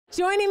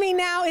Joining me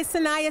now is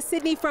Saniyya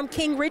Sidney from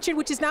King Richard,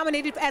 which is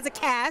nominated as a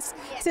cast.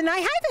 Yes.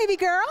 Saniyya, hi baby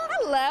girl.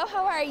 Hello,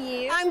 how are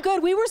you? I'm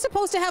good. We were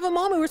supposed to have a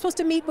moment. We were supposed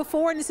to meet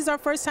before, and this is our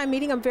first time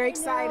meeting. I'm very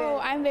excited.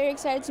 I'm very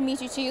excited to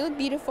meet you too. You look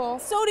beautiful.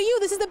 So do you.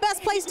 This is the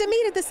best place to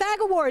meet at the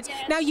SAG Awards.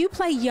 Yes. Now you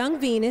play young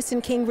Venus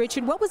in King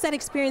Richard. What was that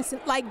experience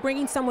like,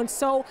 bringing someone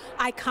so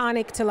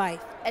iconic to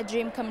life? A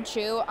dream come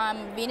true.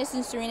 Venus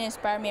and Serena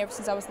inspired me ever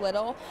since I was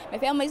little. My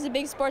family is a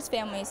big sports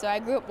family, so I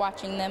grew up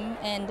watching them.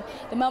 And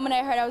the moment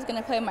I heard I was going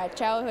to play my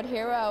childhood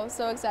hero, I was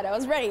so excited. I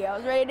was ready. I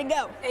was ready to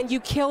go. And you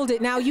killed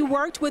it. Now, you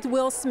worked with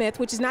Will Smith,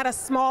 which is not a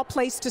small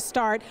place to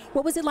start.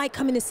 What was it like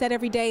coming to set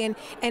every day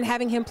and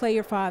having him play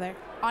your father?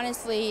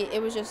 Honestly,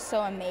 it was just so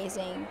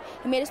amazing.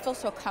 He made us feel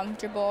so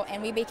comfortable,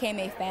 and we became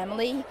a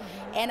family.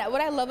 And what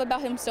I love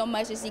about him so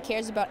much is he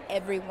cares about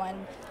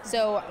everyone.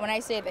 So when I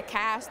say the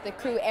cast, the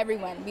crew,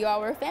 everyone, we all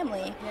were a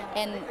family.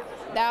 And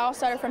that all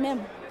started from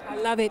him. I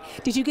love it.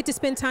 Did you get to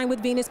spend time with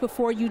Venus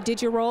before you did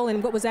your role,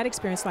 and what was that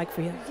experience like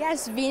for you?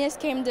 Yes, Venus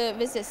came to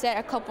visit set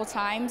a couple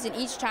times, and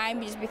each time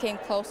we just became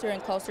closer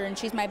and closer, and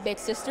she's my big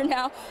sister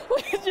now,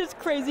 which is just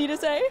crazy to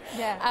say.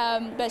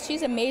 Yeah. But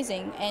she's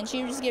amazing, and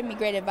she just gave me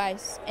great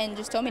advice and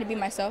just told me to be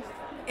myself.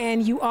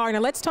 And you are. Now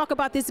let's talk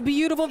about this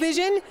beautiful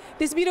vision,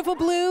 this beautiful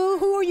blue.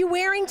 Who are you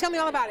wearing? Tell me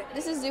all about it.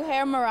 This is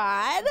Zuhair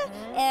Murad,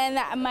 and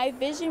my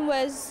vision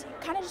was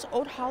kind of just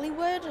old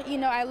Hollywood. You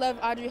know, I love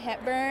Audrey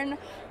Hepburn,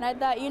 and I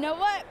thought, you know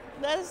what,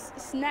 let's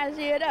snatch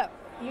it up.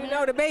 You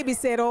know, the baby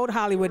said old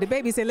Hollywood. The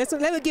baby said, let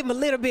me give him a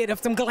little bit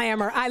of some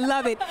glamour. I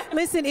love it.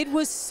 Listen, it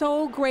was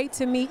so great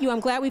to meet you. I'm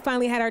glad we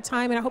finally had our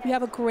time, and I hope you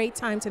have a great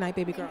time tonight,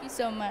 baby girl. Thank you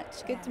so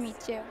much. Good to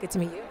meet you. Good to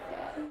meet you.